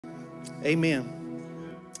Amen.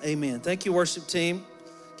 Amen. Thank you, worship team.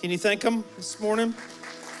 Can you thank them this morning?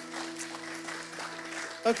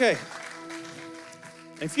 Okay.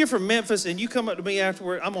 If you're from Memphis and you come up to me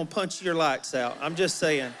afterward, I'm going to punch your lights out. I'm just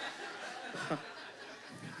saying.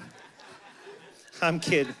 I'm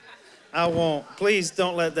kidding. I won't. Please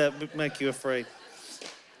don't let that make you afraid.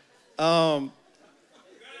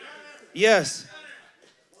 Yes.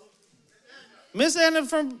 Miss Anna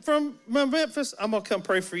from Memphis, I'm going to come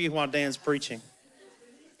pray for you while Dan's preaching.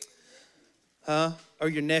 Huh? Or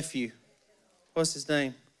your nephew. What's his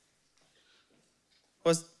name?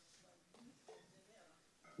 What's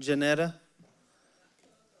Janetta?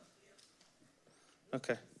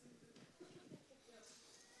 Okay.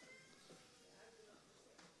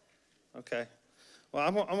 Okay. Well,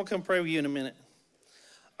 I'm going to come pray with you in a minute.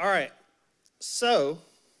 All right. So,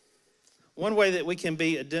 one way that we can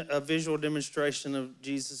be a visual demonstration of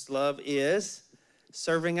Jesus' love is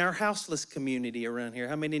serving our houseless community around here.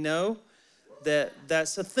 How many know that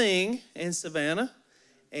that's a thing in Savannah?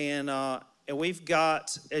 And we've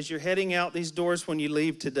got, as you're heading out these doors when you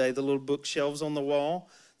leave today, the little bookshelves on the wall,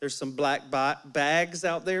 there's some black bags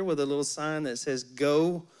out there with a little sign that says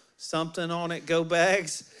go something on it, go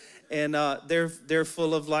bags. And they're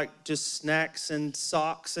full of like just snacks and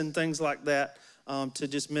socks and things like that to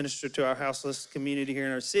just minister to our houseless community here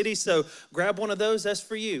in our city. So grab one of those, that's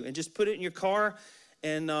for you. And just put it in your car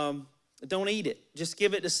and don't eat it. Just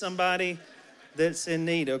give it to somebody that's in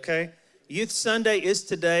need, okay? Youth Sunday is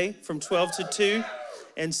today from 12 to 2.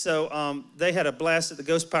 And so they had a blast at the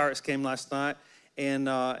Ghost Pirates game last night. And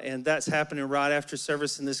that's happening right after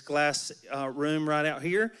service in this glass room right out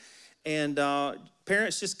here. And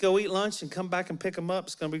parents, just go eat lunch and come back and pick them up.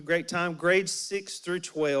 It's going to be a great time. Grades 6 through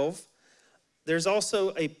 12. There's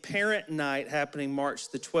also a parent night happening March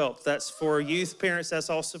the 12th. That's for youth parents. That's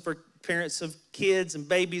also for parents of kids and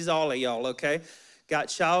babies, all of y'all, okay? Got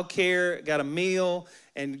childcare, got a meal,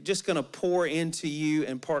 and just going to pour into you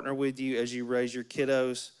and partner with you as you raise your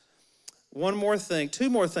kiddos. One more thing,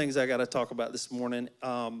 two more things I got to talk about this morning.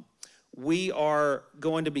 We are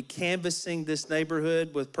going to be canvassing this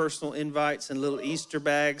neighborhood with personal invites and little Easter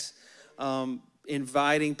bags,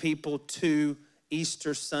 inviting people to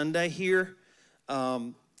Easter Sunday here.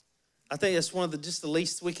 I think that's one of just the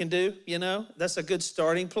least we can do, you know. That's a good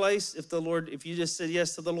starting place if you just said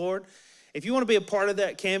yes to the Lord. If you want to be a part of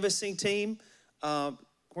that canvassing team,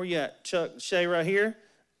 where you at? Chuck, Shay right here,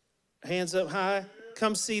 hands up high.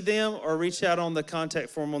 Come see them or reach out on the contact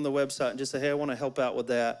form on the website and just say, hey, I want to help out with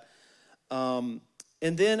that. And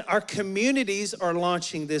then our communities are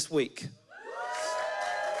launching this week.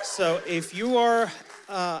 So if you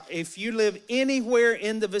live anywhere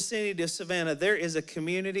in the vicinity of Savannah, there is a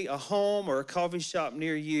community, a home, or a coffee shop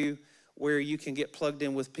near you where you can get plugged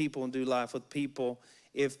in with people and do life with people.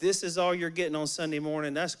 If this is all you're getting on Sunday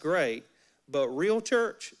morning, that's great. But real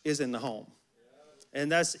church is in the home.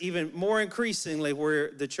 And that's even more increasingly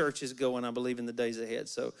where the church is going, I believe, in the days ahead.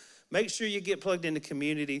 So make sure you get plugged into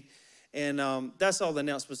community. And that's all the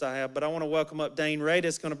announcements I have. But I want to welcome up Dane Ray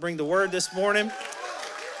that's going to bring the word this morning.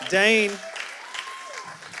 Dane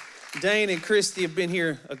and Christy have been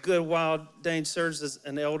here a good while. Dane serves as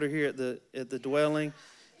an elder here at the dwelling.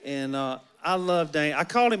 And I love Dane. I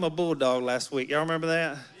called him a bulldog last week. Y'all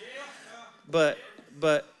remember that?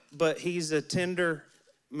 But he's a tender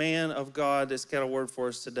man of God that's got a word for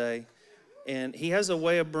us today. And he has a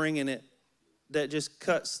way of bringing it that just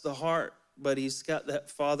cuts the heart, but he's got that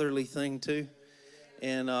fatherly thing too.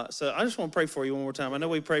 And so I just want to pray for you one more time. I know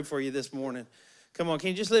we prayed for you this morning. Come on, can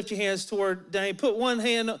you just lift your hands toward Dane? Put one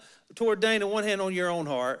hand toward Dane and one hand on your own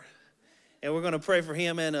heart. And we're going to pray for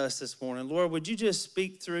him and us this morning. Lord, would you just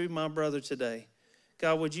speak through my brother today?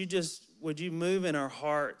 God, would you move in our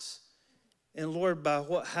hearts? And Lord, by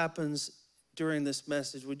what happens during this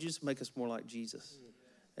message, would you just make us more like Jesus?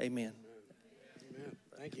 Amen. Amen.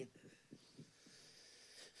 Thank you.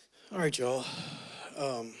 All right, y'all.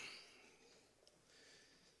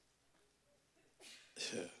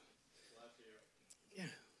 Yeah,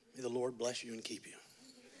 may the Lord bless you and keep you.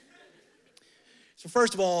 So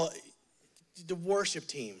first of all, the worship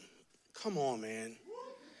team. Come on, man.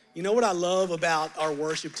 You know what I love about our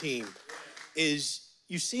worship team is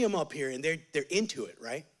you see them up here and they're into it,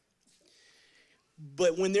 right?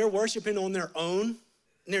 But when they're worshiping on their own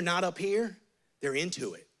and they're not up here, they're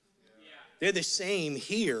into it. They're the same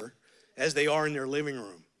here as they are in their living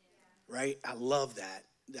room, right? I love that.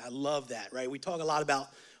 I love that, right? We talk a lot about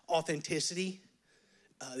authenticity.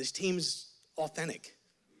 This team's authentic.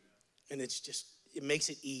 And it makes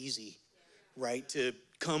it easy, right, to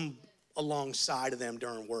come alongside of them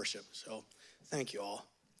during worship. So thank you all.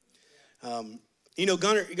 You know,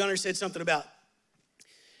 Gunnar said something about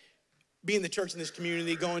being the church in this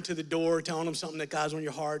community, going to the door, telling them something that God's on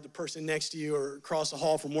your heart, the person next to you or across the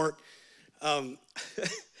hall from work.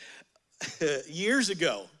 Years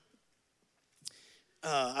ago,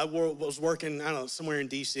 I was working, I don't know, somewhere in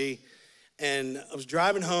D.C., and I was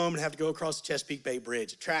driving home and have to go across the Chesapeake Bay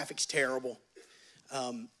Bridge. The traffic's terrible.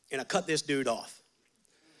 And I cut this dude off.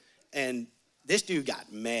 And this dude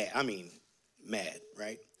got mad. I mean, mad,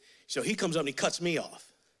 right? So he comes up and he cuts me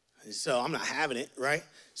off. And so I'm not having it, right?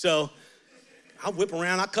 So I whip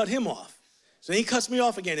around, I cut him off. So he cuts me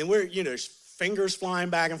off again. And we're, there's fingers flying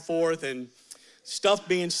back and forth and stuff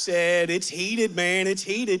being said. It's heated, man. It's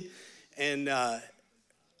heated. And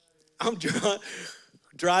I'm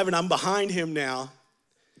driving, I'm behind him now.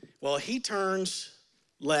 Well, he turns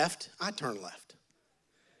left, I turn left.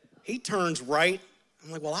 He turns right,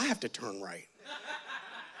 I'm like, well, I have to turn right.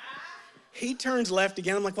 He turns left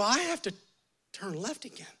again, I'm like, well, I have to turn left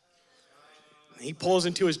again. And he pulls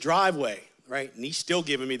into his driveway, right? And he's still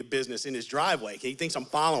giving me the business in his driveway. He thinks I'm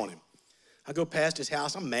following him. I go past his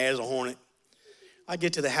house, I'm mad as a hornet. I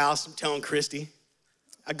get to the house, I'm telling Christy.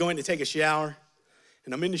 I go in to take a shower.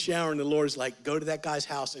 And I'm in the shower, and the Lord's like, go to that guy's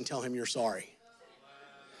house and tell him you're sorry.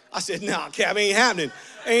 I said, no, Cap, ain't happening.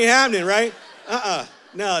 Ain't happening, right?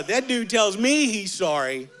 No, that dude tells me he's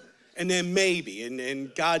sorry, and then maybe.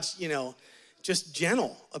 And God's, just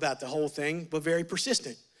gentle about the whole thing, but very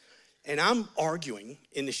persistent. And I'm arguing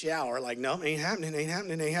in the shower, like, no, ain't happening, ain't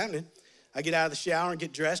happening, ain't happening. I get out of the shower and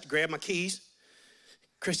get dressed, grab my keys.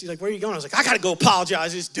 Christy's like, where are you going? I was like, I got to go apologize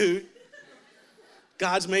to this dude.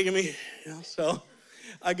 God's making me, so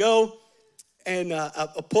I go and I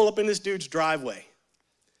pull up in this dude's driveway.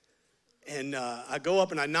 And I go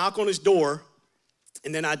up and I knock on his door.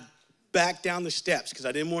 And then I back down the steps because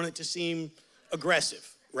I didn't want it to seem aggressive,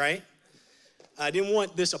 right? I didn't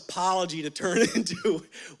want this apology to turn into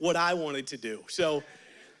what I wanted to do. So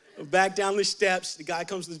back down the steps. The guy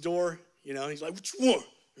comes to the door. He's like, what you want?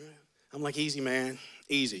 I'm like, easy, man,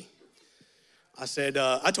 easy. I said,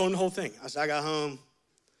 I told him the whole thing. I said, I got home.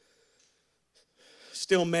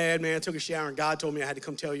 Still mad, man. I took a shower, and God told me I had to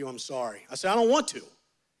come tell you I'm sorry. I said, I don't want to,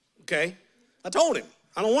 okay? I told him,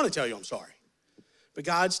 I don't want to tell you I'm sorry. But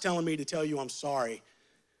God's telling me to tell you I'm sorry,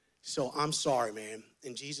 so I'm sorry, man,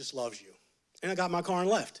 and Jesus loves you. And I got in my car and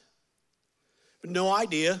left. But no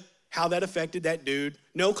idea how that affected that dude,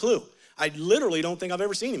 no clue. I literally don't think I've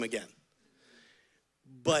ever seen him again.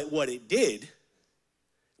 But what it did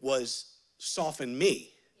was soften me.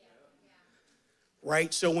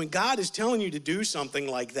 Right? So when God is telling you to do something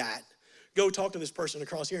like that, go talk to this person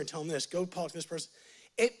across here and tell them this. Go talk to this person.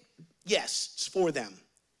 Yes, it's for them,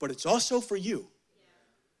 but it's also for you.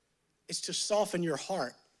 It's to soften your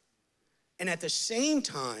heart and at the same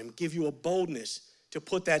time give you a boldness to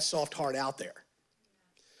put that soft heart out there.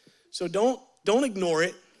 So don't ignore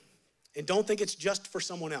it and don't think it's just for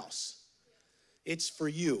someone else. It's for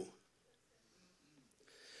you.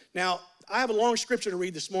 Now, I have a long scripture to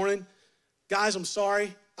read this morning. Guys, I'm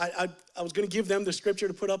sorry. I was going to give them the scripture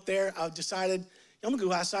to put up there. I decided I'm going to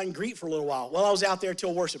go outside and greet for a little while. Well, I was out there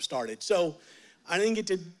till worship started. So I didn't get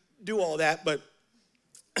to do all that, but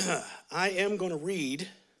I am going to read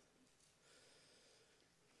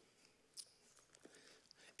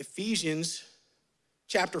Ephesians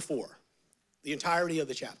chapter 4, the entirety of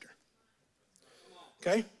the chapter.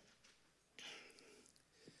 Okay?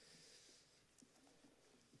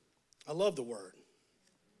 I love the word.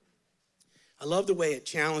 I love the way it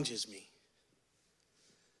challenges me.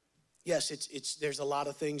 Yes, there's a lot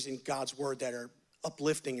of things in God's word that are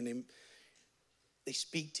uplifting and they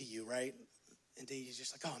speak to you, right? And you're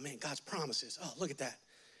just like, oh man, God's promises. Oh, look at that.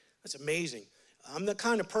 That's amazing. I'm the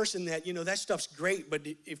kind of person that, that stuff's great, but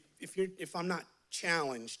if I'm not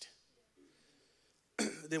challenged,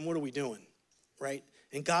 then what are we doing, right?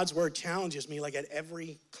 And God's word challenges me like at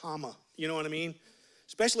every comma, you know what I mean?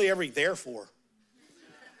 Especially every therefore.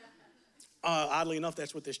 Oddly enough,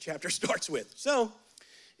 that's what this chapter starts with. So,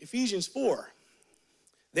 Ephesians 4.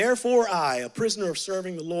 Therefore I, a prisoner of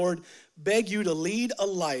serving the Lord, beg you to lead a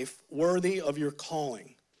life worthy of your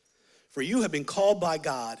calling. For you have been called by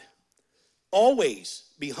God. Always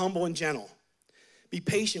be humble and gentle. Be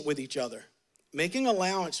patient with each other, making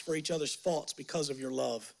allowance for each other's faults because of your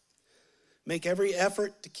love. Make every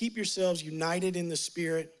effort to keep yourselves united in the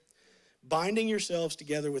Spirit, binding yourselves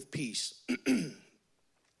together with peace.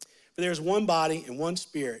 For there is one body and one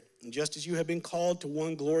Spirit, and just as you have been called to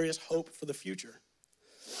one glorious hope for the future.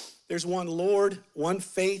 There's one Lord, one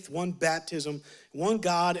faith, one baptism, one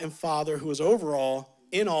God and Father who is over all,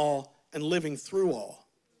 in all, and living through all.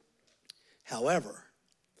 However,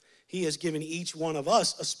 he has given each one of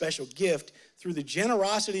us a special gift through the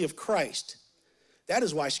generosity of Christ. That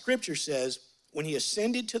is why Scripture says, when he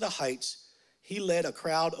ascended to the heights, he led a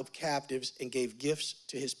crowd of captives and gave gifts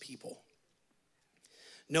to his people.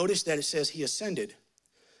 Notice that it says he ascended.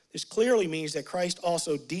 This clearly means that Christ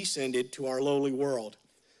also descended to our lowly world.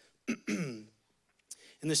 And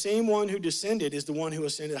the same one who descended is the one who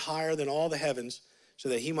ascended higher than all the heavens so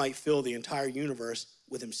that he might fill the entire universe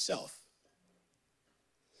with himself.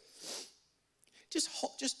 Just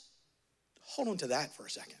hold on to that for a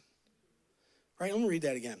second. Right, let me read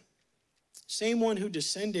that again. Same one who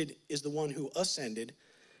descended is the one who ascended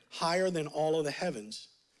higher than all of the heavens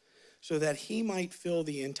so that he might fill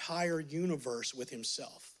the entire universe with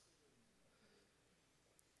himself.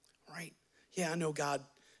 Right? Yeah, I know God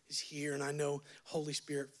is here and I know Holy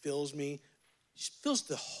Spirit fills me. He fills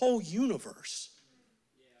the whole universe.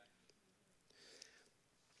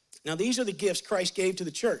 Now, these are the gifts Christ gave to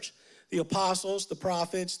the church. The apostles, the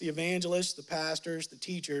prophets, the evangelists, the pastors, the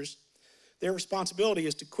teachers. Their responsibility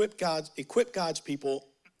is to equip God's people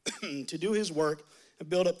to do his work and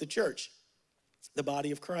build up the church, the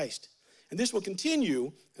body of Christ. And this will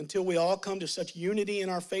continue until we all come to such unity in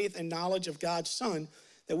our faith and knowledge of God's Son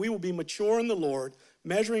that we will be mature in the Lord,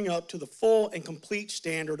 measuring up to the full and complete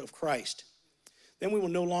standard of Christ. Then we will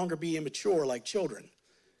no longer be immature like children.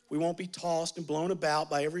 We won't be tossed and blown about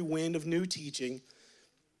by every wind of new teaching.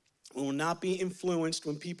 We will not be influenced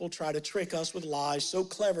when people try to trick us with lies so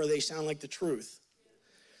clever they sound like the truth.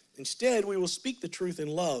 Instead, we will speak the truth in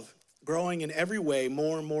love, growing in every way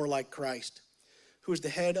more and more like Christ, who is the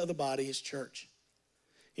head of the body, his church.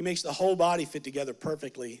 He makes the whole body fit together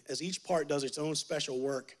perfectly as each part does its own special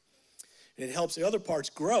work. And it helps the other parts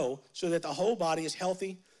grow so that the whole body is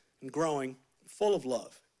healthy and growing, full of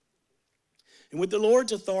love. And with the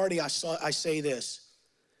Lord's authority, I say this: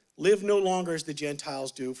 live no longer as the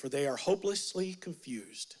Gentiles do, for they are hopelessly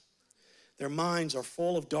confused. Their minds are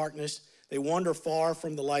full of darkness. They wander far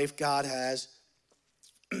from the life God has,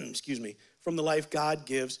 from the life God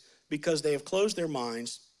gives, because they have closed their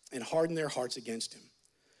minds and hardened their hearts against him.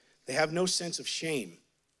 They have no sense of shame.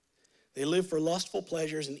 They live for lustful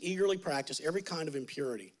pleasures and eagerly practice every kind of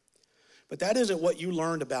impurity. But that isn't what you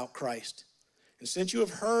learned about Christ. And since you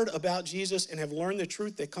have heard about Jesus and have learned the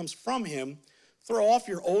truth that comes from him, throw off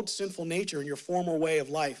your old sinful nature and your former way of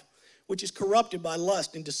life, which is corrupted by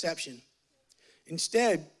lust and deception.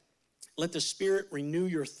 Instead, let the Spirit renew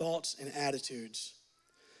your thoughts and attitudes.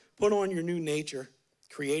 Put on your new nature,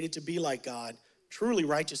 created to be like God, truly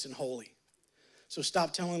righteous and holy. So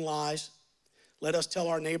stop telling lies. Let us tell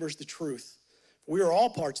our neighbors the truth. We are all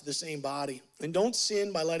parts of the same body. And don't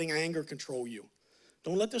sin by letting anger control you.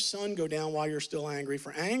 Don't let the sun go down while you're still angry,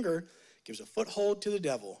 for anger gives a foothold to the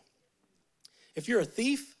devil. If you're a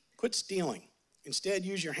thief, quit stealing. Instead,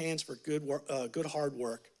 use your hands for good hard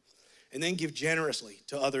work, and then give generously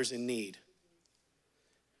to others in need.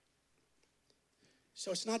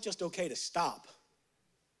 So it's not just okay to stop.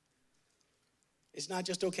 It's not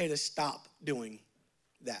just okay to stop doing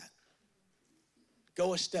that.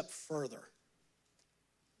 Go a step further.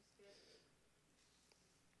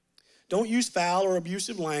 Don't use foul or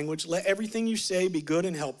abusive language. Let everything you say be good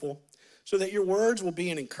and helpful, so that your words will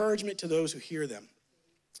be an encouragement to those who hear them.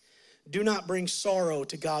 Do not bring sorrow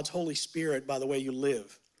to God's Holy Spirit by the way you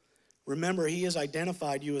live. Remember, he has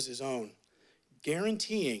identified you as his own,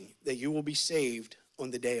 guaranteeing that you will be saved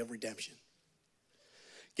on the day of redemption.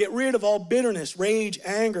 Get rid of all bitterness, rage,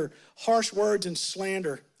 anger, harsh words, and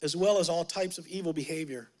slander, as well as all types of evil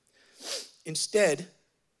behavior. Instead,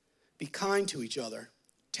 be kind to each other,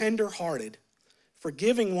 tender-hearted,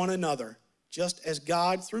 forgiving one another, just as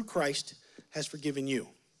God, through Christ, has forgiven you.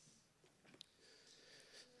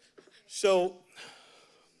 So,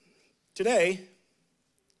 today,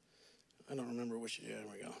 I don't remember which, yeah, there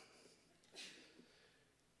we go.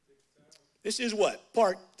 This is what,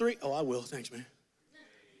 part 3? Oh, I will, thanks, man.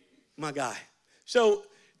 My guy. So,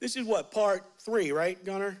 this is what, part 3, right,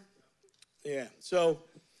 Gunnar? Yeah, so,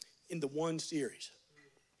 in the one series.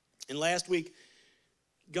 And last week,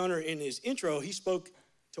 Gunnar, in his intro, he spoke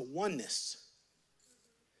to oneness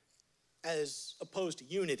as opposed to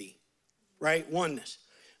unity, right? Oneness.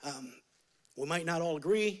 We might not all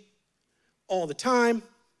agree all the time,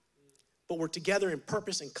 but we're together in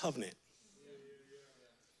purpose and covenant.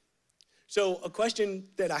 So a question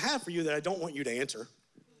that I have for you that I don't want you to answer,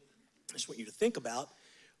 I just want you to think about,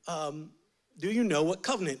 do you know what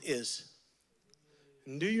covenant is?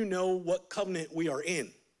 And do you know what covenant we are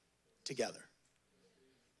in together?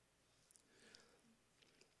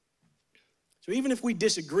 So even if we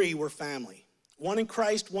disagree, we're family. One in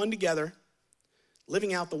Christ, one together,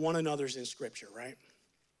 living out the one another's in Scripture, right?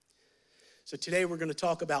 So today we're going to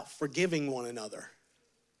talk about forgiving one another.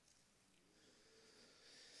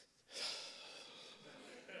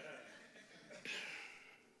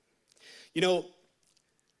 You know,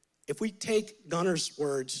 if we take Gunner's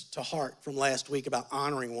words to heart from last week about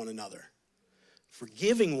honoring one another,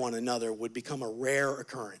 forgiving one another would become a rare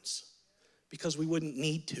occurrence because we wouldn't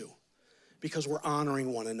need to, because we're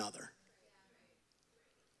honoring one another.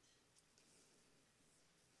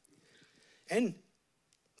 And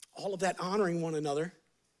all of that honoring one another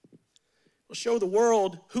will show the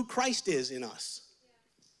world who Christ is in us.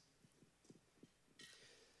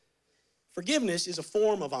 Forgiveness is a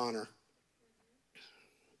form of honor.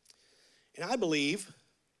 And I believe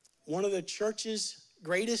one of the church's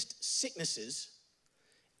greatest sicknesses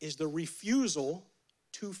is the refusal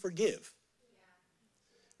to forgive.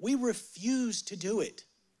 We refuse to do it.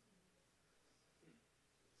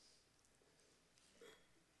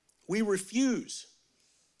 We refuse.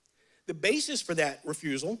 The basis for that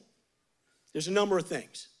refusal, there's a number of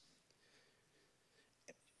things.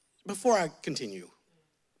 Before I continue,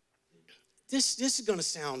 this is going to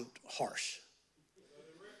sound harsh.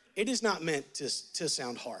 It is not meant to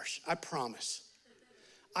sound harsh. I promise.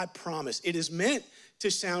 I promise. It is meant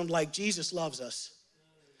to sound like Jesus loves us,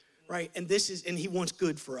 right? And he wants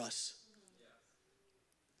good for us.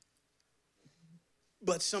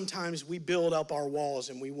 But sometimes we build up our walls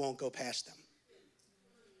and we won't go past them.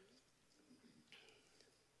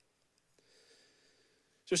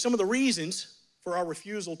 So some of the reasons for our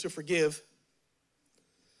refusal to forgive: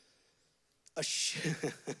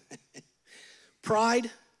 pride,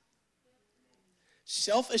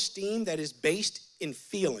 self-esteem that is based in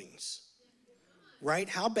feelings, right?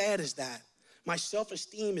 How bad is that? My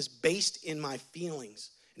self-esteem is based in my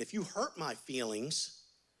feelings. And if you hurt my feelings,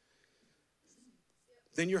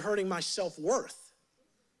 then you're hurting my self-worth.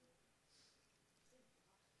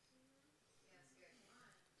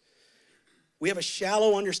 We have a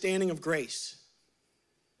shallow understanding of grace.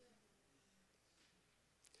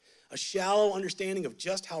 A shallow understanding of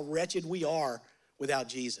just how wretched we are without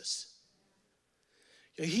Jesus.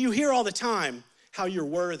 You hear all the time how you're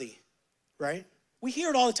worthy, right? We hear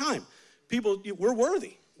it all the time. People, we're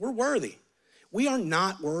worthy. We're worthy. We are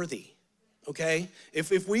not worthy, okay?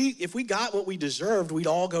 If we got what we deserved, we'd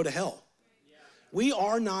all go to hell. We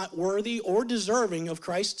are not worthy or deserving of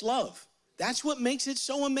Christ's love. That's what makes it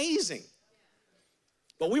so amazing.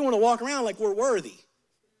 But we want to walk around like we're worthy.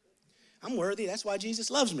 I'm worthy. That's why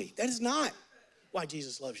Jesus loves me. That is not why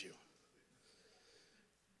Jesus loves you.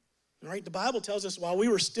 All right? The Bible tells us while we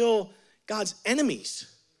were still God's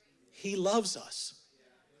enemies, he loves us.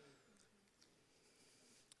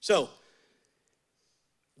 So,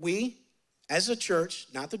 we, as a church,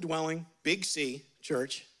 not the dwelling, big C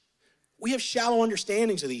church, we have shallow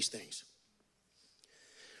understandings of these things.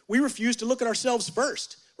 We refuse to look at ourselves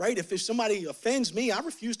first, right? If somebody offends me, I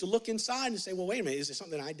refuse to look inside and say, well, wait a minute, is it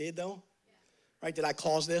something I did though? Right? Did I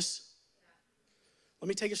cause this? Let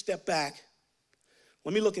me take a step back.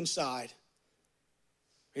 Let me look inside.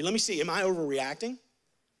 Hey, let me see, am I overreacting?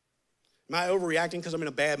 Am I overreacting because I'm in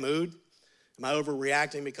a bad mood? Am I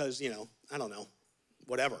overreacting because, I don't know,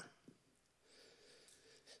 whatever?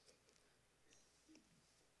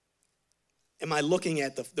 Am I looking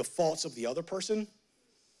at the faults of the other person,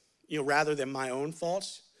 rather than my own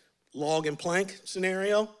faults? Log and plank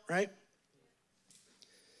scenario, right?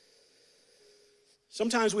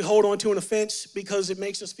 Sometimes we hold on to an offense because it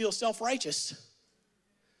makes us feel self-righteous,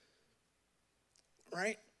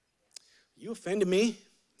 right? You offended me.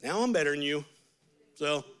 Now I'm better than you.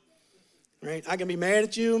 So, right, I can be mad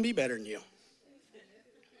at you and be better than you.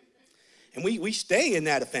 And we stay in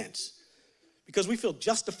that offense because we feel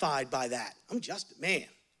justified by that.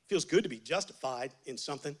 Feels good to be justified in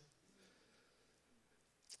something.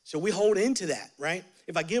 So we hold into that, right?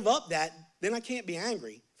 If I give up that, then I can't be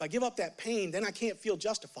angry. If I give up that pain, then I can't feel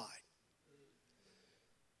justified.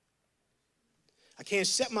 I can't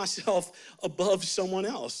set myself above someone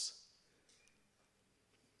else.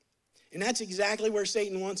 And that's exactly where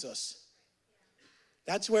Satan wants us.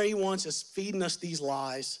 That's where he wants us, feeding us these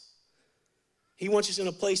lies. He wants us in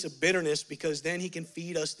a place of bitterness because then he can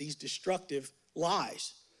feed us these destructive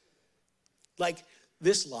lies. Like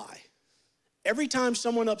this lie. Every time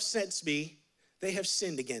someone upsets me, they have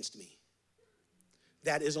sinned against me.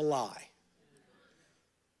 That is a lie.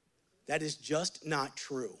 That is just not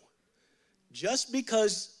true. Just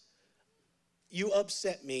because you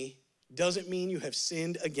upset me doesn't mean you have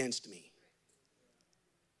sinned against me.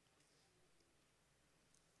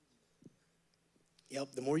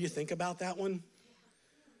 Yep, the more you think about that one,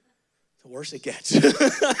 the worse it gets.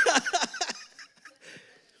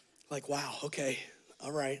 Like, wow, okay,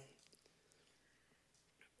 all right.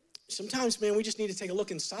 sometimes, man, we just need to take a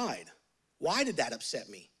look inside. Why did that upset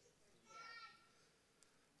me?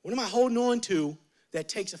 What am I holding on to that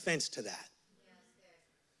takes offense to that?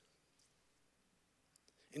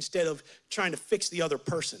 Instead of trying to fix the other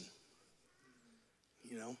person,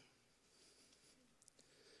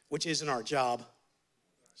 which isn't our job.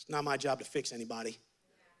 It's not my job to fix anybody.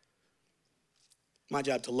 My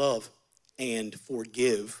job to love and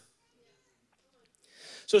forgive.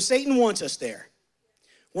 So Satan wants us there.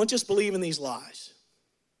 Wants us believing these lies.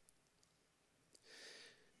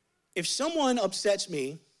 If someone upsets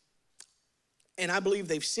me and I believe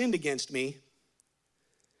they've sinned against me,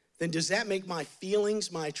 then does that make my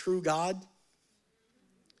feelings my true God?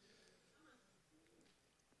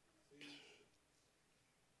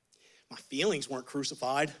 My feelings weren't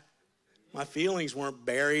crucified. My feelings weren't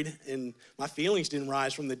buried, and my feelings didn't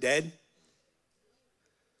rise from the dead.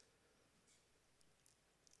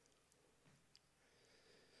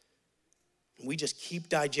 We just keep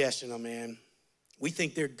digesting them, man. We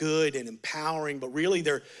think they're good and empowering, but really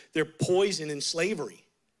they're poison and slavery.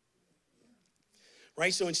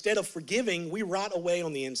 Right? So instead of forgiving, we rot away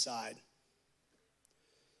on the inside.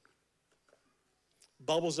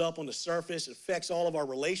 Bubbles up on the surface. It affects all of our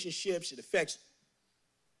relationships. It affects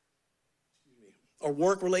our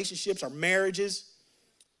work relationships, our marriages,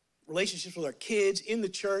 relationships with our kids, in the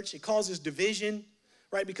church. It causes division,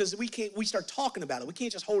 right? Because we start talking about it. We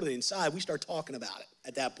can't just hold it inside. We start talking about it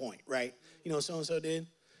at that point, right? You know what so-and-so did?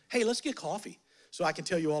 Hey, let's get coffee so I can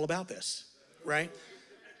tell you all about this, right?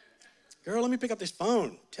 Girl, let me pick up this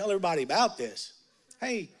phone. Tell everybody about this.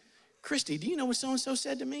 Hey, Christy, do you know what so-and-so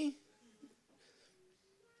said to me?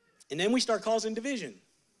 And then we start causing division.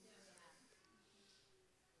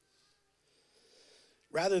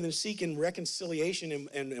 Rather than seeking reconciliation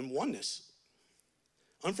and oneness.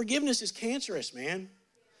 Unforgiveness is cancerous, man.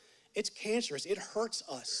 It's cancerous. It hurts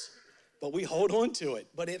us, but we hold on to it.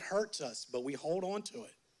 But it hurts us, but we hold on to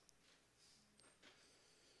it.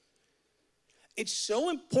 It's so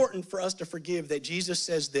important for us to forgive that Jesus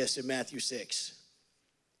says this in Matthew 6.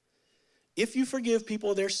 If you forgive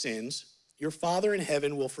people their sins, your Father in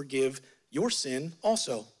heaven will forgive your sin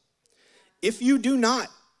also. If you do not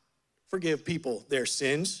forgive people their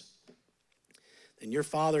sins, then your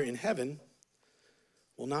Father in heaven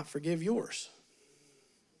will not forgive yours.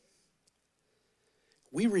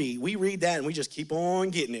 We read that and we just keep on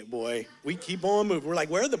getting it, boy. We keep on moving. We're like,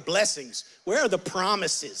 where are the blessings? Where are the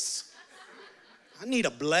promises? I need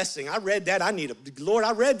a blessing. I read that. Lord,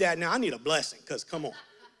 I read that. Now I need a blessing, because come on,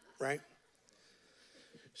 right?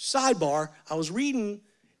 Sidebar, I was reading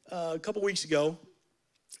a couple weeks ago.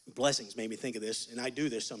 Blessings made me think of this, and I do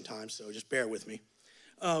this sometimes, so just bear with me.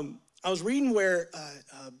 I was reading where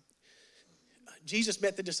Jesus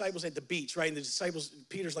met the disciples at the beach, right? And the disciples,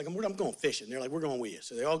 Peter's like, I'm going fishing. They're like, we're going with you.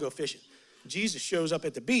 So they all go fishing. Jesus shows up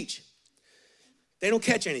at the beach. They don't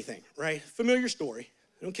catch anything, right? Familiar story.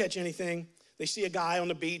 They don't catch anything. They see a guy on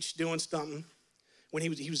the beach doing something. When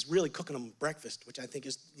he was really cooking them breakfast, which I think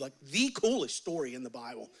is like the coolest story in the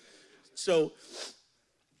Bible. So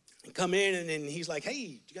they come in and then he's like, hey,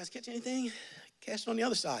 did you guys catch anything? Cast it on the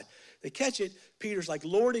other side. They catch it. Peter's like,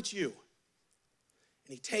 Lord, it's you.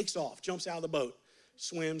 And he takes off, jumps out of the boat,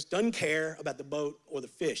 swims, doesn't care about the boat or the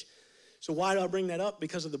fish. So why do I bring that up?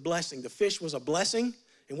 Because of the blessing. The fish was a blessing.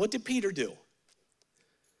 And what did Peter do?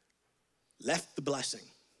 Left the blessing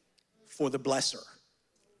for the blesser.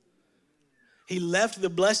 He left the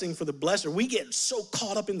blessing for the blesser. We get so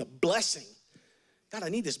caught up in the blessing. God, I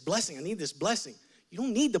need this blessing. I need this blessing. You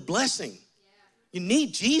don't need the blessing. You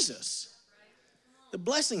need Jesus. The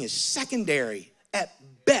blessing is secondary at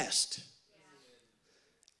best.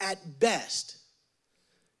 At best.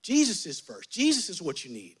 Jesus is first. Jesus is what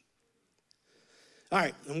you need. All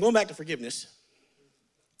right, I'm going back to forgiveness.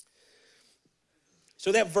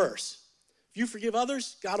 So that verse, if you forgive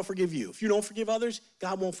others, God will forgive you. If you don't forgive others,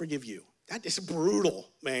 God won't forgive you. That is brutal,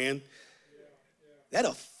 man. That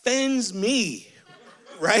offends me,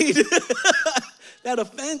 right?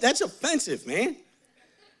 That's offensive, man.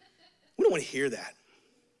 We don't want to hear that.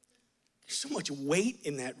 There's so much weight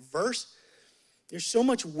in that verse. There's so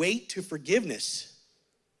much weight to forgiveness.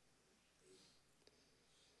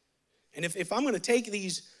 And if I'm going to take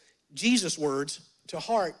these Jesus words to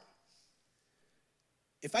heart,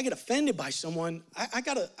 if I get offended by someone, I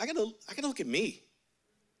gotta look at me.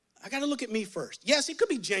 I got to look at me first. Yes, it could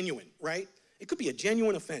be genuine, right? It could be a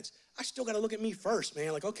genuine offense. I still got to look at me first,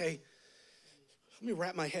 man. Like, okay, let me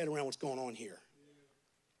wrap my head around what's going on here.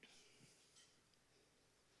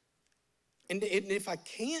 And if I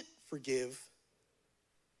can't forgive,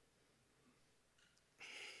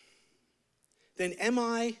 then am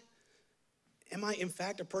I am I in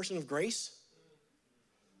fact a person of grace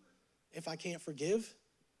if I can't forgive?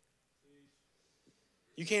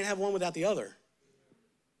 You can't have one without the other.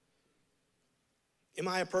 Am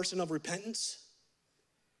I a person of repentance?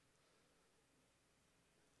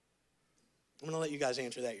 I'm going to let you guys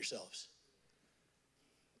answer that yourselves.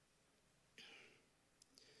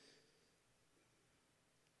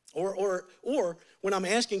 Or when I'm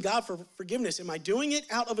asking God for forgiveness, am I doing it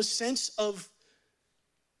out of a sense of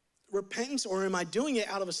repentance, or am I doing it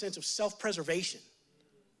out of a sense of self-preservation?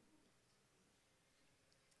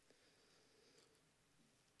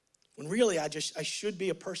 When really I should be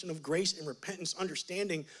a person of grace and repentance,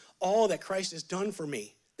 understanding all that Christ has done for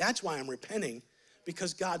me. That's why I'm repenting,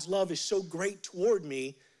 because God's love is so great toward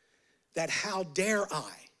me that how dare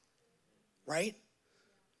I, right?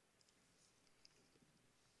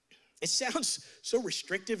 It sounds so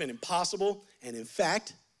restrictive and impossible, and in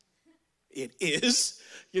fact, it is.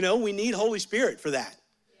 You know, we need Holy Spirit for that.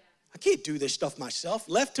 I can't do this stuff myself.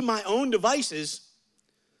 Left to my own devices,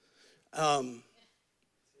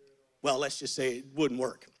 well, let's just say it wouldn't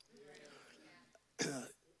work.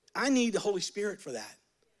 I need the Holy Spirit for that.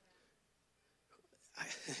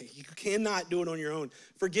 You cannot do it on your own.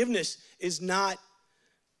 Forgiveness is not,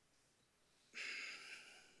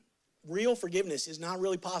 real forgiveness is not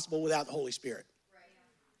really possible without the Holy Spirit.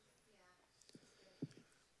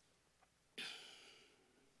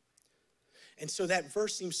 And so that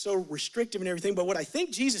verse seems so restrictive and everything, but what I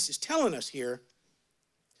think Jesus is telling us here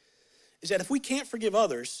is that if we can't forgive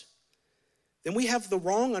others, then we have the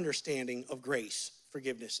wrong understanding of grace,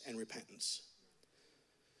 forgiveness, and repentance.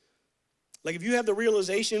 Like if you have the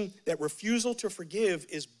realization that refusal to forgive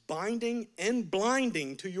is binding and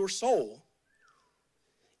blinding to your soul,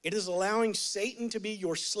 it is allowing Satan to be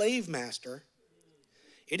your slave master,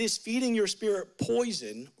 it is feeding your spirit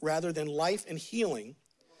poison rather than life and healing,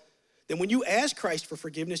 then when you ask Christ for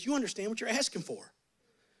forgiveness, you understand what you're asking for.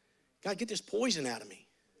 God, get this poison out of me,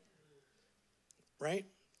 right?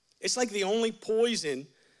 It's like the only poison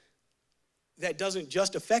that doesn't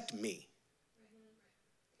just affect me.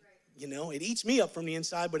 You know, it eats me up from the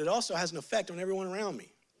inside, but it also has an effect on everyone around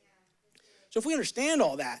me. So if we understand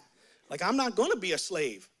all that, like I'm not going to be a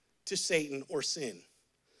slave to Satan or sin.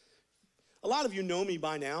 A lot of you know me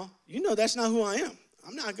by now. You know that's not who I am.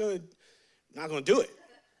 I'm not going to do it.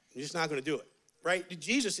 I'm just not going to do it, right?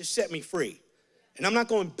 Jesus has set me free, and I'm not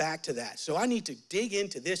going back to that. So I need to dig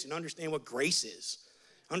into this and understand what grace is,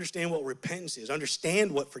 understand what repentance is,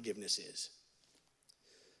 understand what forgiveness is.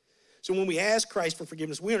 So when we ask Christ for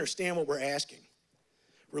forgiveness, we understand what we're asking.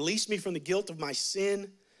 Release me from the guilt of my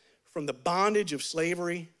sin, from the bondage of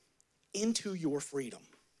slavery, into your freedom.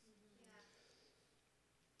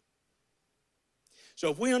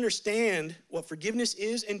 So if we understand what forgiveness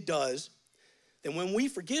is and does, then when we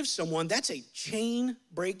forgive someone, that's a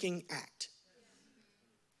chain-breaking act.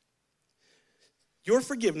 Your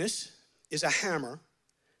forgiveness is a hammer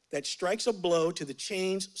that strikes a blow to the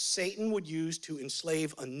chains Satan would use to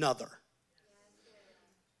enslave another.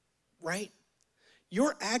 Right?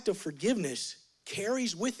 Your act of forgiveness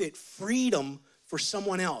carries with it freedom for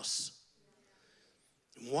someone else.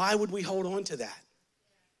 Why would we hold on to that?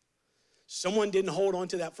 Someone didn't hold on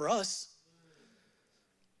to that for us.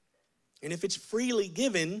 And if it's freely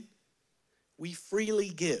given, we freely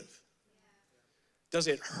give. Does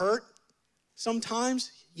it hurt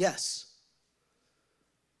sometimes? Yes.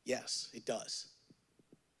 Yes, it does.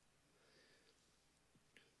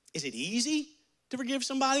 Is it easy to forgive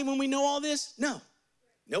somebody when we know all this? No.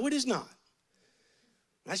 No, it is not.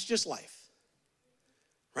 That's just life.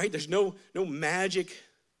 Right? There's no magic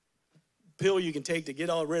pill you can take to get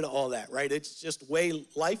rid of all that, right? It's just the way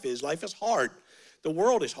life is. Life is hard. The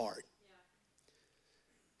world is hard.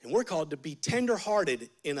 Yeah. And we're called to be tender-hearted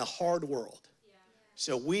in a hard world. Yeah.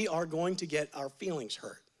 So we are going to get our feelings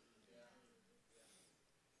hurt.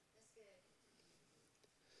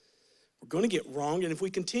 We're going to get wronged, and if we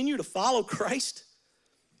continue to follow Christ,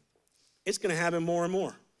 it's going to happen more and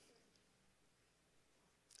more.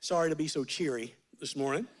 Sorry to be so cheery this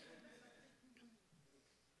morning.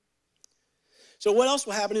 So what else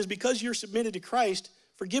will happen is because you're submitted to Christ,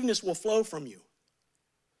 forgiveness will flow from you.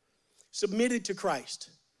 Submitted to Christ,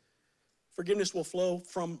 forgiveness will flow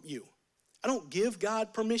from you. I don't give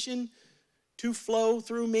God permission to flow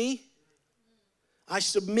through me. I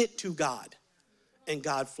submit to God, and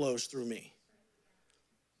God flows through me.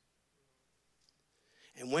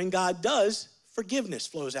 And when God does, forgiveness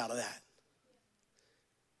flows out of that.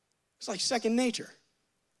 It's like second nature.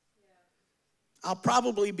 I'll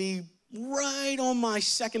probably be right on my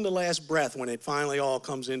second to last breath when it finally all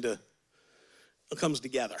comes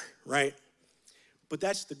together, right? But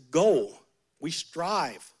that's the goal, We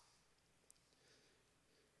strive.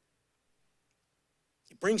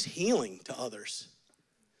 It brings healing to others.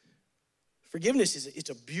 Forgiveness it's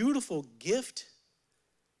a beautiful gift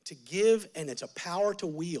to give, and it's a power to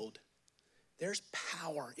wield. There's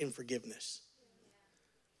power in forgiveness.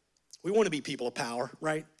 We want to be people of power,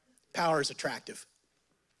 right? Power is attractive.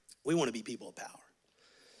 We want to be people of power.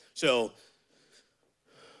 So,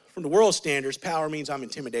 from the world standards, power means I'm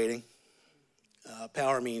intimidating.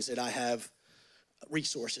 Power means that I have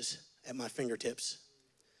resources at my fingertips.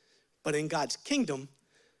 But in God's kingdom,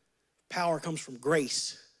 power comes from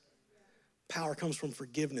grace. Power comes from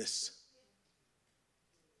forgiveness.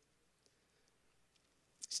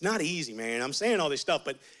 It's not easy, man. I'm saying all this stuff,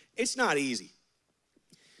 but it's not easy.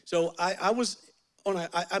 So I was on I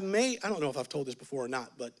don't know if I've told this before or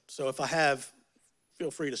not, but so if I have,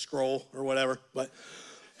 feel free to scroll or whatever. But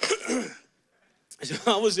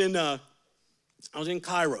so I was in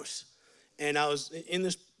Kairos, and I was in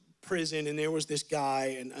this prison, and there was this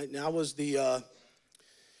guy, and I was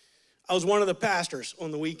one of the pastors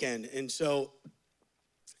on the weekend, and so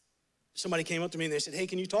somebody came up to me and they said, "Hey,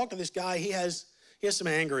 can you talk to this guy? He has some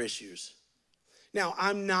anger issues." Now,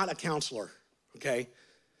 I'm not a counselor, okay?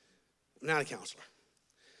 I'm not a counselor.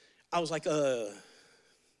 I was like,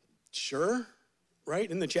 sure, right?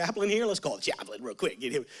 In the chaplain here, let's call it chaplain real quick.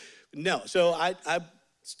 No, so I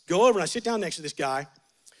go over and I sit down next to this guy.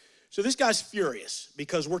 So this guy's furious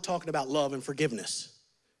because we're talking about love and forgiveness.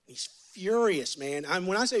 He's furious, man.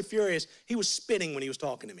 When I say furious, he was spitting when he was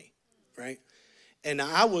talking to me, right? And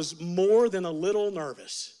I was more than a little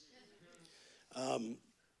nervous.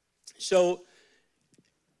 So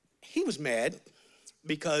he was mad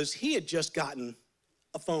because he had just gotten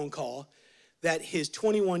a phone call that his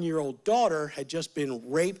 21-year-old daughter had just been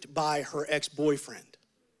raped by her ex-boyfriend.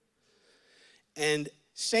 And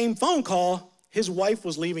same phone call, his wife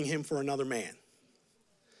was leaving him for another man.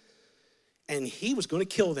 And he was going to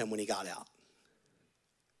kill them when he got out.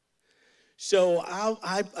 So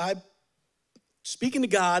I speaking to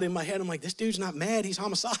God in my head, I'm like, this dude's not mad, he's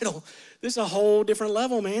homicidal. This is a whole different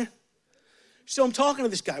level, man. So I'm talking to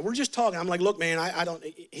this guy. We're just talking. I'm like, look, man, I don't,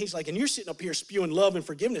 he's like, and you're sitting up here spewing love and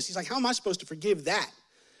forgiveness. He's like, how am I supposed to forgive that?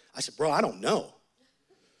 I said, bro, I don't know.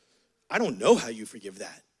 I don't know how you forgive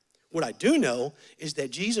that. What I do know is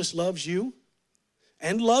that Jesus loves you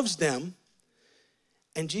and loves them.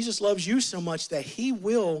 And Jesus loves you so much that he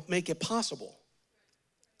will make it possible.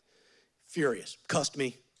 Furious, cussed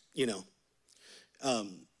me,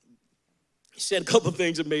 said a couple of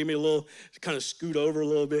things that made me a little, kind of scoot over a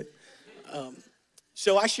little bit.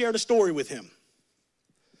 So I shared a story with him.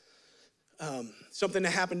 Something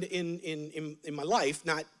that happened in my life,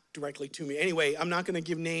 not directly to me. Anyway, I'm not going to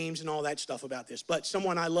give names and all that stuff about this, but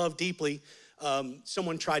someone I love deeply,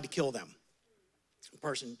 someone tried to kill them. A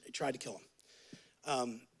person tried to kill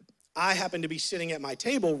him. I happened to be sitting at my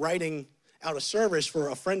table writing out a service for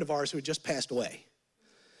a friend of ours who had just passed away.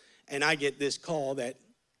 And I get this call that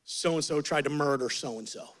so-and-so tried to murder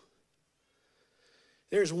so-and-so.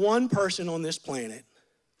 There's one person on this planet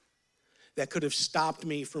that could have stopped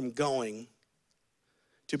me from going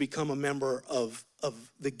to become a member of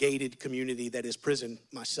the gated community that is prison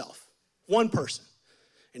myself. One person,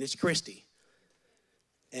 and it's Christy.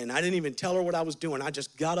 And I didn't even tell her what I was doing. I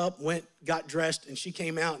just got up, got dressed, and she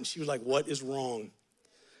came out, and she was like, what is wrong?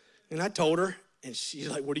 And I told her, and she's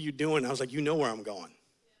like, what are you doing? I was like, you know where I'm going.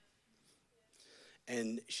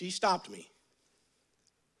 And she stopped me.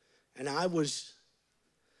 And I was,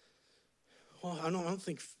 I don't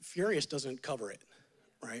think furious doesn't cover it,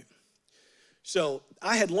 right? So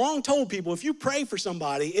I had long told people, if you pray for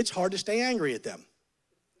somebody, it's hard to stay angry at them.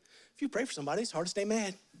 If you pray for somebody, it's hard to stay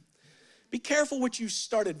mad. Be careful what you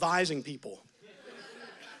start advising people.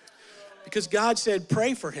 Because God said,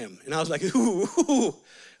 pray for him. And I was like, ooh,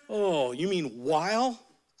 oh, you mean while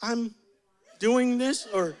I'm doing this?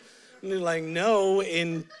 Or and they're like, no,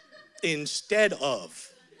 instead of.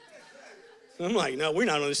 I'm like, no, we're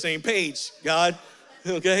not on the same page, God.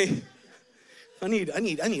 Okay? I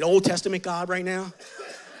need Old Testament God right now.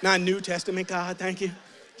 Not New Testament God, thank you.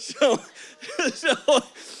 So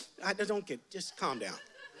I don't just calm down.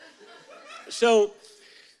 So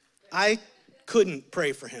I couldn't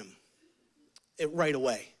pray for him right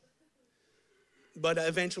away. But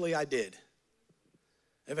eventually I did.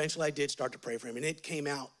 Eventually I did start to pray for him. And it came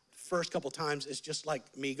out first couple times, it's just like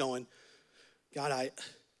me going, God,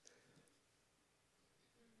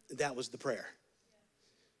 that was the prayer.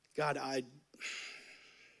 God,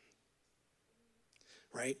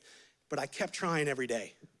 right? But I kept trying every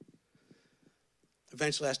day.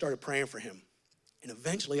 Eventually I started praying for him. And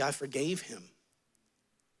eventually I forgave him.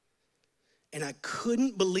 And I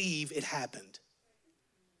couldn't believe it happened.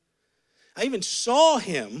 I even saw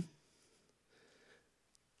him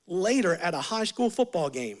later at a high school football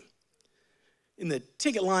game. In the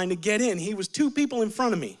ticket line to get in, he was 2 people in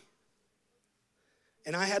front of me.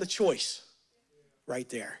 And I had a choice right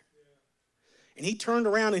there. And he turned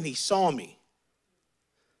around and he saw me.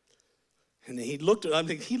 And he looked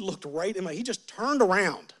right in my, he just turned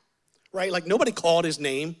around, right? Like nobody called his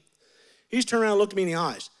name. He just turned around and looked at me in the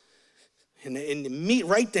eyes. And me,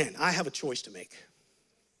 right then, I have a choice to make.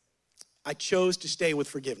 I chose to stay with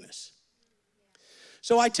forgiveness.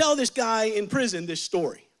 So I tell this guy in prison this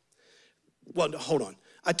story. Well, hold on.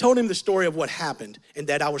 I told him the story of what happened and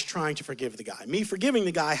that I was trying to forgive the guy. Me forgiving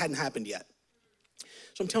the guy hadn't happened yet.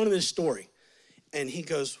 So I'm telling him this story. And he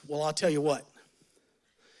goes, well, I'll tell you what.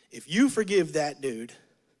 If you forgive that dude,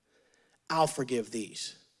 I'll forgive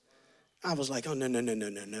these. I was like, oh,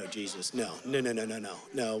 no, Jesus.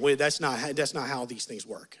 No. Wait, that's not how these things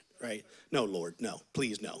work, right? No, Lord, no.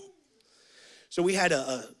 Please, no. So we had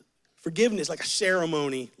a forgiveness, like a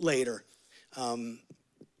ceremony later.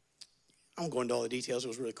 I won't go into all the details. It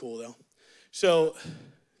was really cool, though. So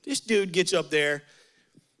this dude gets up there.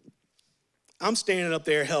 I'm standing up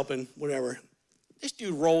there helping, whatever. This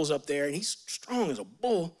dude rolls up there, and he's strong as a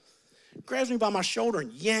bull, grabs me by my shoulder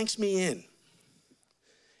and yanks me in.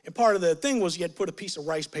 And part of the thing was he had put a piece of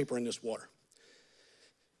rice paper in this water.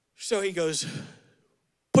 So he goes,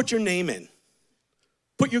 put your name in.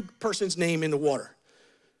 Put your person's name in the water.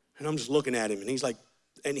 And I'm just looking at him, and he's like,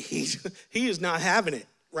 and he is not having it,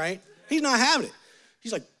 right? He's not having it.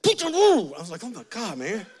 He's like, put your name. I was like, oh my God,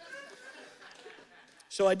 man.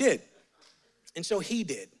 So I did. And so he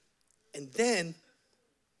did. And then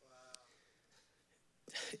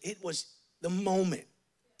it was the moment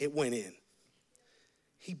it went in.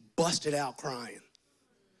 He busted out crying.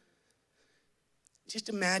 Just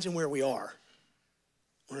imagine where we are.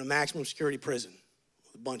 We're in a maximum security prison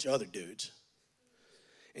with a bunch of other dudes.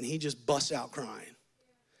 And he just busts out crying.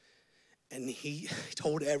 And he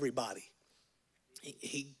told everybody.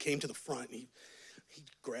 He came to the front and he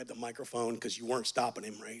grabbed the microphone because you weren't stopping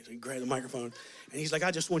him, right? So he grabbed the microphone and he's like,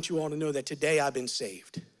 I just want you all to know that today I've been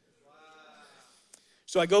saved. Wow.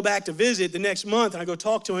 So I go back to visit the next month and I go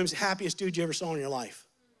talk to him. He's the happiest dude you ever saw in your life.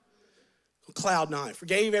 Cloud 9.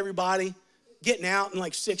 Forgave everybody. Getting out in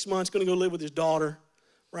like 6 months, going to go live with his daughter,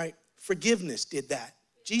 right? Forgiveness did that.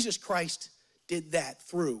 Jesus Christ did that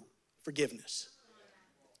through forgiveness.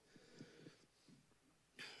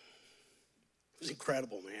 It was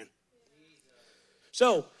incredible, man.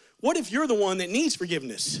 So, what if you're the one that needs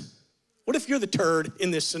forgiveness? What if you're the turd in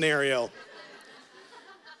this scenario?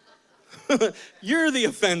 You're the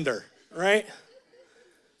offender, right?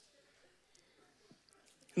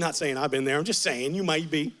 I'm not saying I've been there. I'm just saying you might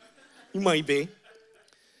be. You might be.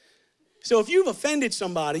 So if you've offended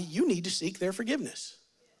somebody, you need to seek their forgiveness.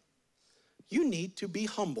 You need to be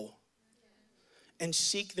humble and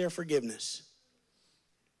seek their forgiveness.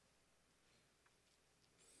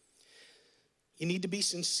 You need to be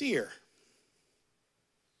sincere.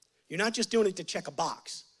 You're not just doing it to check a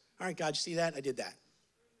box. All right, God, you see that? I did that.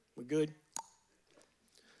 We're good.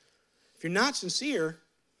 If you're not sincere,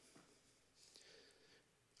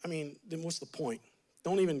 I mean, then what's the point?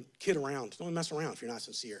 Don't even kid around. Don't even mess around if you're not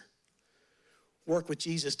sincere. Work with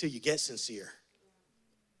Jesus till you get sincere.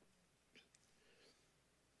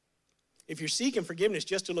 If you're seeking forgiveness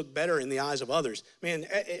just to look better in the eyes of others, man,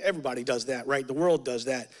 everybody does that, right? The world does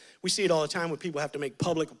that. We see it all the time when people have to make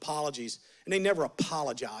public apologies, and they never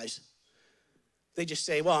apologize. They just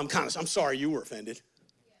say, well, I'm sorry you were offended,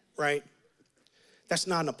 right? That's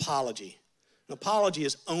not an apology. An apology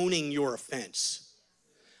is owning your offense.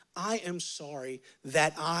 I am sorry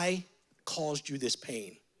that I caused you this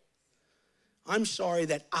pain. I'm sorry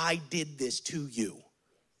that I did this to you.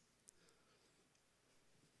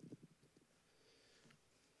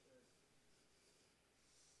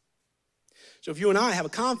 So if you and I have a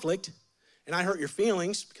conflict and I hurt your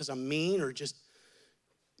feelings because I'm mean or just,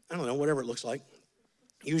 I don't know, whatever it looks like,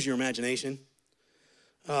 use your imagination,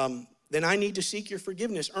 then I need to seek your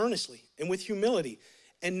forgiveness earnestly and with humility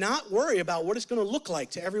and not worry about what it's going to look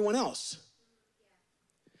like to everyone else.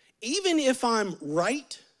 Even if I'm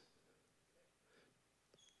right,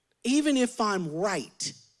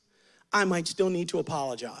 I might still need to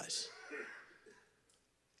apologize.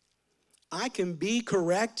 I can be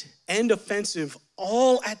correct and offensive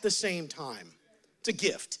all at the same time. It's a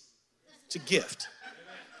gift. It's a gift.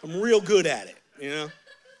 I'm real good at it, you know?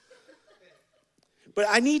 But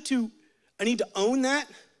I need to own that.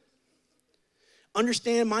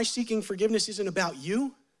 Understand my seeking forgiveness isn't about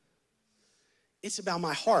you. It's about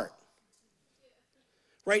my heart.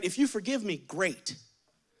 right? If you forgive me, great.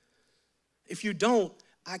 If you don't,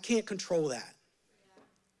 I can't control that.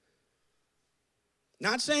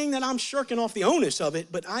 Not saying that I'm shirking off the onus of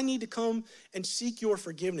it, but I need to come and seek your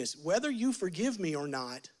forgiveness. Whether you forgive me or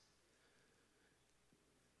not,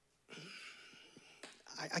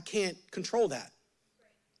 I can't control that.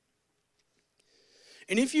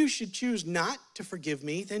 And if you should choose not to forgive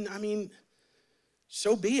me, then,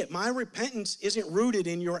 so be it. My repentance isn't rooted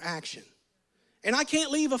in your action. And I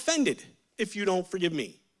can't leave offended if you don't forgive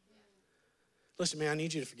me. Listen, man, I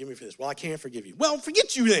need you to forgive me for this. Well, I can't forgive you. Well,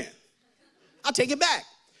 forget you then. I'll take it back.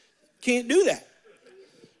 Can't do that.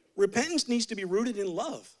 Repentance needs to be rooted in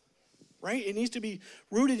love, right? It needs to be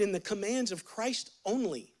rooted in the commands of Christ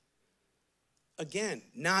only. Again,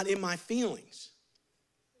 not in my feelings.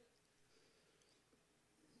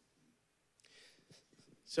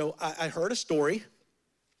 So I heard a story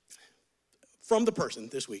from the person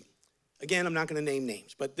this week. Again, I'm not going to name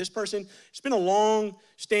names, but this person, it's been a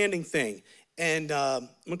long-standing thing. And I'm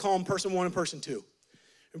going to call them person one and person two.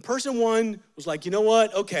 And person one was like, you know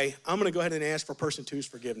what? Okay, I'm going to go ahead and ask for person two's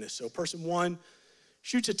forgiveness. So person one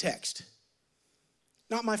shoots a text.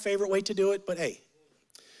 Not my favorite way to do it, but hey.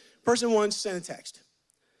 Person one sent a text.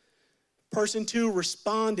 Person two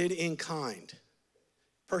responded in kind.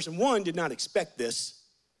 Person one did not expect this.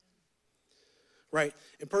 Right?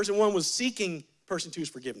 And person one was seeking person two's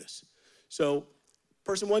forgiveness. So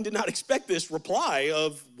person one did not expect this reply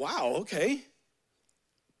of, wow, okay.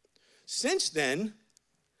 Since then,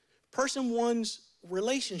 person one's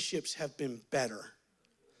relationships have been better.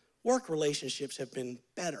 Work relationships have been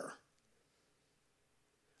better.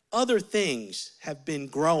 Other things have been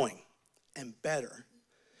growing and better.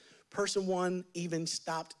 Person one even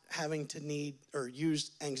stopped having to need or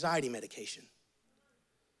use anxiety medication.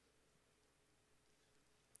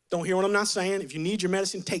 Don't hear what I'm not saying. If you need your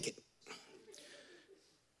medicine, take it.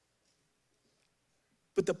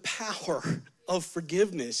 But the power of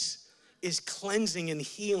forgiveness is cleansing and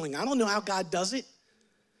healing. I don't know how God does it.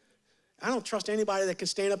 I don't trust anybody that can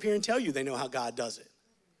stand up here and tell you they know how God does it.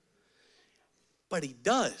 But he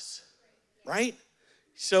does, right?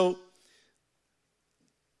 So,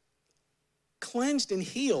 cleansed and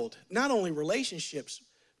healed, not only relationships,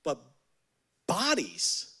 but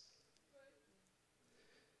bodies.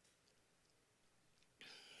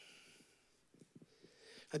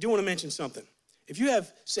 I do want to mention something. If you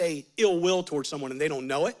have, say, ill will towards someone and they don't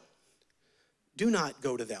know it, do not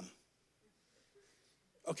go to them.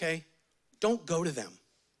 Okay? Don't go to them.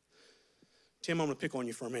 Tim, I'm going to pick on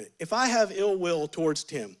you for a minute. If I have ill will towards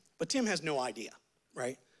Tim, but Tim has no idea,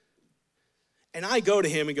 right? And I go to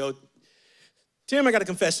him and go, Tim, I got to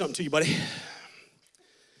confess something to you, buddy.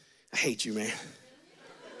 I hate you, man.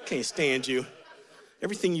 Can't stand you.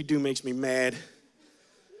 Everything you do makes me mad. I'm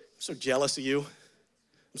so jealous of you.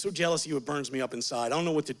 I'm so jealous of you, it burns me up inside. I don't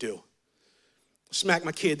know what to do. I smacked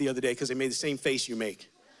my kid the other day because they made the same face you make.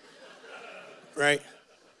 Right?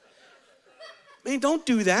 Man, don't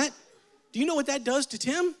do that. Do you know what that does to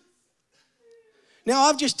Tim? Now,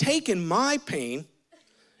 I've just taken my pain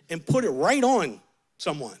and put it right on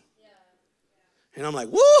someone. And I'm like,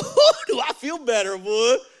 woo, do I feel better,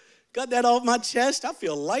 boy. Got that off my chest. I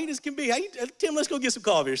feel light as can be. Hey, Tim, let's go get some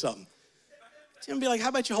coffee or something. Tim be like, how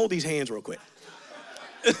about you hold these hands real quick?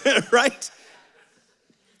 Right?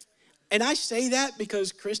 And I say that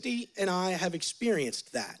because Christy and I have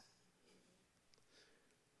experienced that.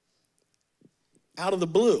 Out of the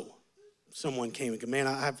blue, someone came and said, man,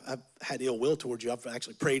 I've had ill will towards you. I've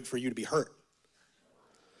actually prayed for you to be hurt.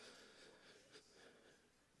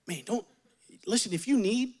 Man, listen, if you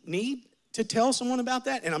need to tell someone about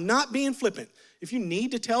that, and I'm not being flippant, if you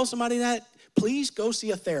need to tell somebody that, please go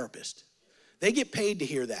see a therapist. They get paid to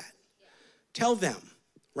hear that. Tell them.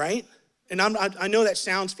 Right? And I know that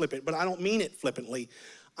sounds flippant, but I don't mean it flippantly.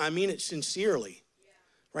 I mean it sincerely.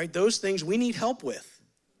 Right? Those things we need help with.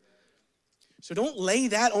 So don't lay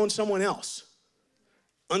that on someone else,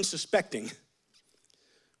 unsuspecting.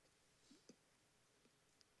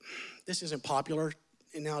 This isn't popular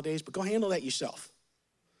nowadays, but go handle that yourself.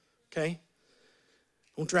 Okay?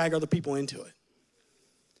 Don't drag other people into it.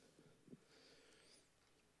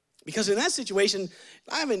 Because in that situation,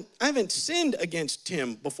 I haven't sinned against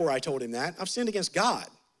Tim before I told him that. I've sinned against God.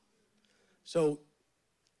 So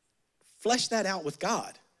flesh that out with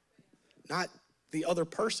God, not the other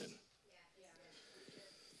person.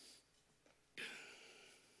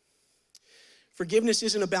 Forgiveness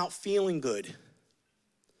isn't about feeling good.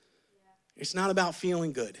 It's not about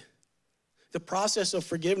feeling good. The process of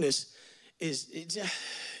forgiveness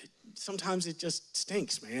sometimes it just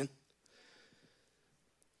stinks, man.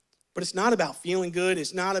 But it's not about feeling good.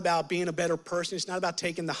 It's not about being a better person. It's not about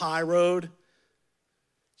taking the high road.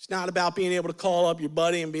 It's not about being able to call up your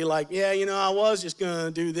buddy and be like, yeah, I was just going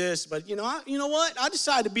to do this, but you know what? I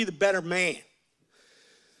decided to be the better man.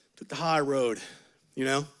 Took the high road,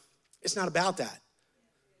 It's not about that.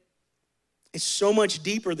 It's so much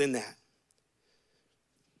deeper than that.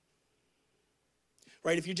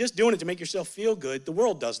 Right? If you're just doing it to make yourself feel good, the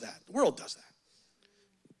world does that. The world does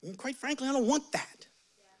that. And quite frankly, I don't want that.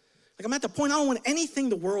 Like, I'm at the point I don't want anything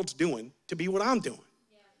the world's doing to be what I'm doing.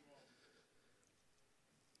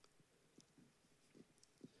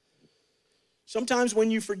 Sometimes when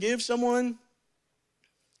you forgive someone,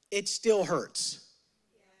 it still hurts.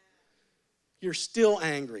 You're still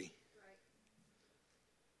angry.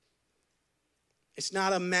 It's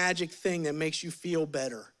not a magic thing that makes you feel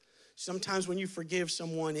better. Sometimes when you forgive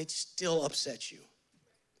someone, it still upsets you.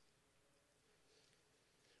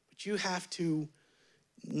 But you have to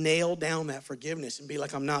nail down that forgiveness and be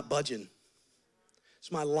like, I'm not budging.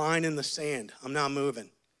 It's my line in the sand. I'm not moving.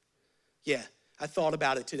 Yeah, I thought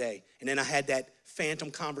about it today, and then I had that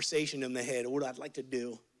phantom conversation in the head of what I'd like to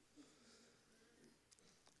do.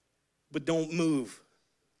 But don't move.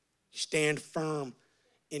 Stand firm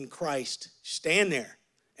in Christ. Stand there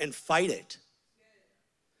and fight it.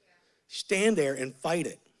 Stand there and fight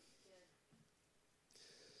it.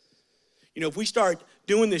 If we start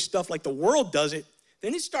doing this stuff like the world does it,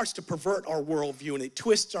 then it starts to pervert our worldview and it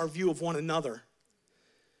twists our view of one another.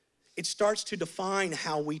 It starts to define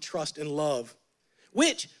how we trust and love,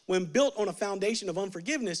 which, when built on a foundation of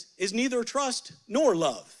unforgiveness, is neither trust nor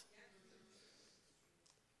love.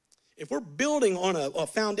 If we're building on a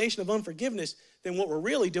foundation of unforgiveness, then what we're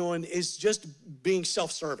really doing is just being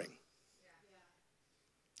self-serving.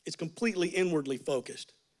 It's completely inwardly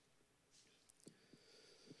focused.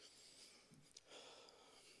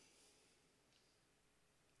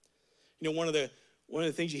 One of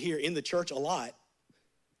the things you hear in the church a lot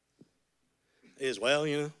is,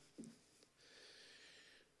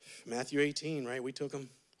 Matthew 18, right? We took him.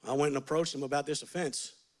 I went and approached him about this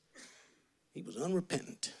offense. He was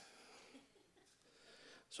unrepentant.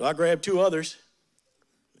 So I grabbed 2 others.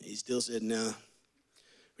 He still said no.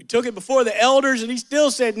 We took it before the elders, and he still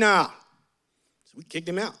said no. So we kicked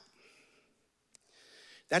him out.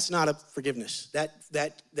 That's not a forgiveness.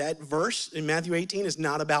 That verse in Matthew 18 is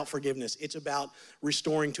not about forgiveness. It's about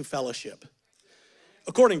restoring to fellowship.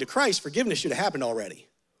 According to Christ, forgiveness should have happened already.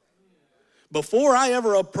 Before I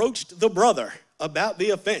ever approached the brother about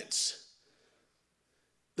the offense,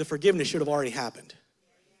 the forgiveness should have already happened.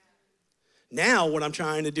 Now what I'm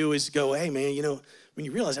trying to do is go, hey man, when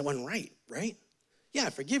you realize that wasn't right? Yeah, I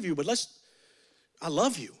forgive you, but I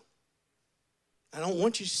love you. I don't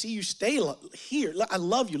want you to see you stay here. I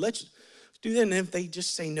love you. Let's do that. And if they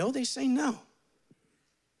just say no, they say no.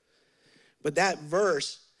 But that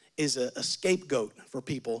verse is a scapegoat for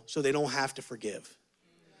people so they don't have to forgive.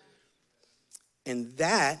 And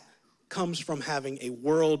that comes from having a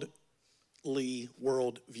worldly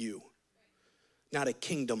worldview, not a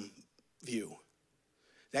kingdom view.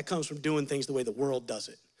 That comes from doing things the way the world does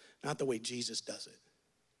it, not the way Jesus does it.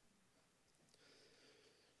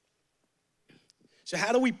 So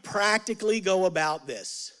how do we practically go about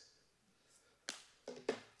this?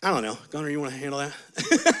 I don't know. Gunnar, you want to handle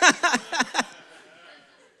that?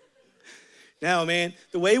 No, man.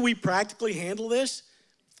 The way we practically handle this,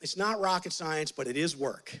 it's not rocket science, but it is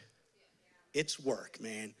work. It's work,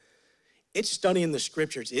 man. It's studying the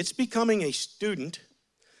scriptures. It's becoming a student.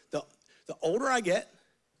 The older I get,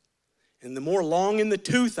 and the more long in the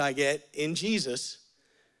tooth I get in Jesus,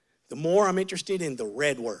 the more I'm interested in the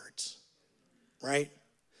red words. Right?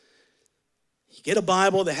 You get a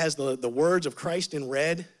Bible that has the words of Christ in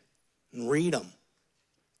red and read them.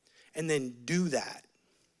 And then do that.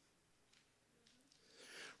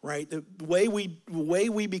 Right? The way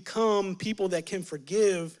we become people that can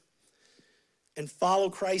forgive and follow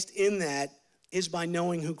Christ in that is by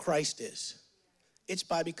knowing who Christ is. It's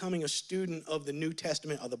by becoming a student of the New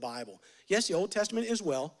Testament of the Bible. Yes, the Old Testament as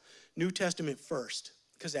well. New Testament first,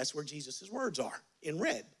 because that's where Jesus' words are in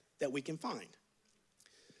red that we can find.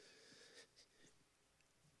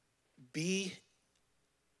 Be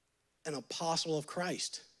an apostle of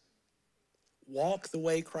Christ. Walk the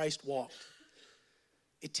way Christ walked.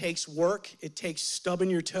 It takes work. It takes stubbing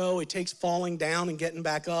your toe. It takes falling down and getting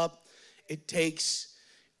back up. It takes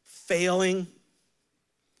failing.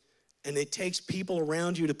 And it takes people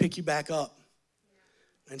around you to pick you back up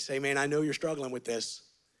and say, man, I know you're struggling with this.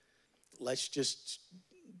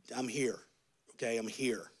 I'm here. Okay, I'm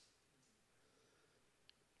here.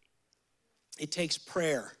 It takes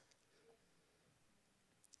prayer.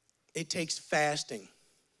 It takes fasting.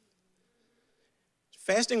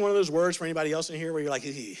 fasting one of those words for anybody else in here where you're like,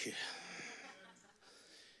 you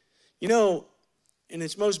know, in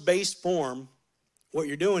its most base form, what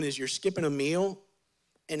you're doing is you're skipping a meal,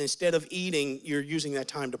 and instead of eating, you're using that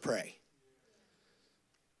time to pray.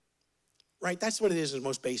 Right? That's what it is in its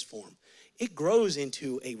most base form. It grows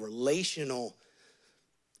into a relational,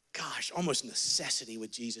 almost necessity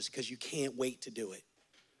with Jesus because you can't wait to do it.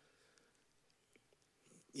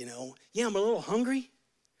 You know, yeah, I'm a little hungry,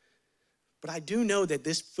 but I do know that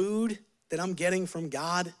this food that I'm getting from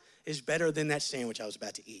God is better than that sandwich I was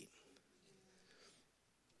about to eat.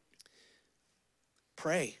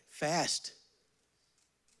 Pray, fast.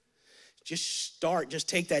 Just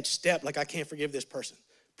take that step like I can't forgive this person.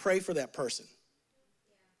 Pray for that person.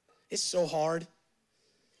 It's so hard.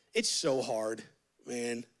 It's so hard,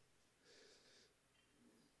 man.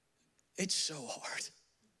 It's so hard.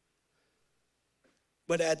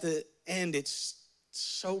 But at the end, it's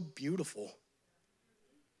so beautiful.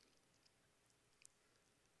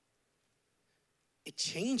 It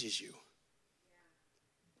changes you.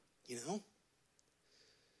 You know?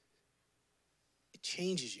 It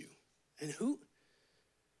changes you. And who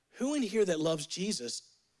in here that loves Jesus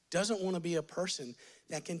doesn't want to be a person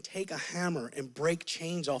that can take a hammer and break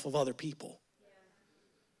chains off of other people?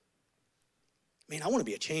 Man, I want to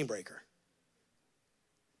be a chain breaker.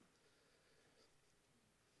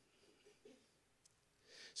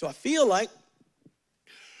 So I feel like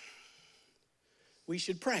we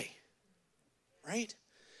should pray, right?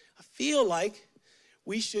 I feel like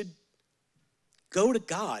we should go to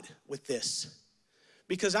God with this.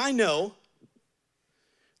 Because I know,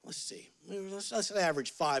 let's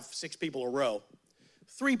average 5, 6 people a row.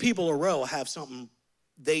 3 people a row have something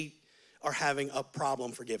they are having a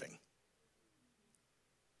problem forgiving.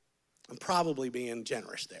 I'm probably being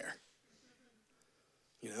generous there.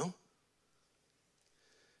 You know?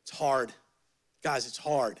 It's hard. Guys, it's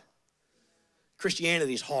hard.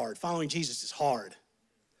 Christianity is hard. Following Jesus is hard.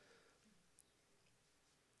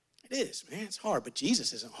 It is, man. It's hard, but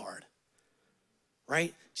Jesus isn't hard.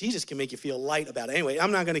 Right? Jesus can make you feel light about it. Anyway,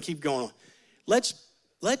 I'm not going to keep going on.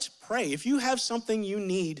 Let's pray. If you have something you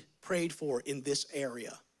need prayed for in this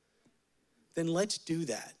area, then let's do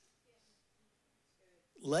that.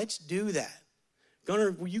 Let's do that.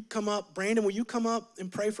 Gunnar, will you come up? Brandon, will you come up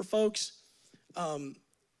and pray for folks?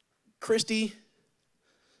 Christy,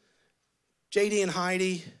 JD and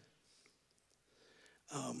Heidi,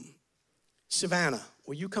 Savannah,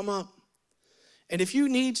 will you come up? And if you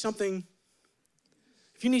need something,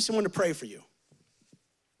 if you need someone to pray for you,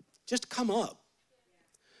 just come up,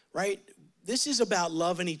 right? This is about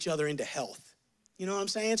loving each other into health. You know what I'm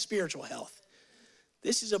saying? Spiritual health.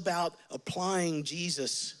 This is about applying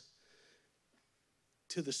Jesus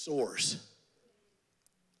to the sores.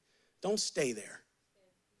 Don't stay there.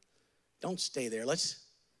 Don't stay there. Let's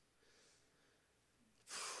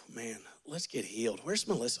get healed. Where's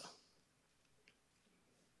Melissa?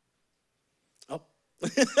 Oh,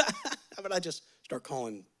 how about I just start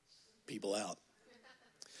calling people out?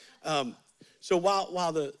 So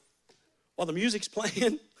while the music's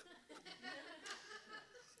playing,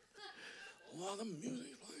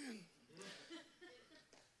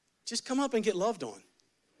 just come up and get loved on.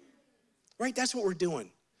 Right? That's what we're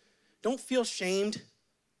doing. Don't feel shamed.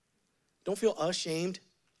 Don't feel ashamed.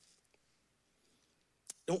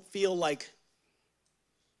 Don't feel like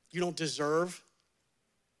you don't deserve.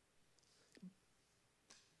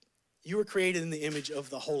 You were created in the image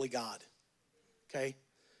of the holy God, okay?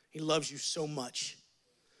 He loves you so much.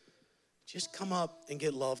 Just come up and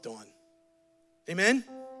get loved on. Amen?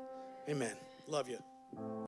 Amen. Love you.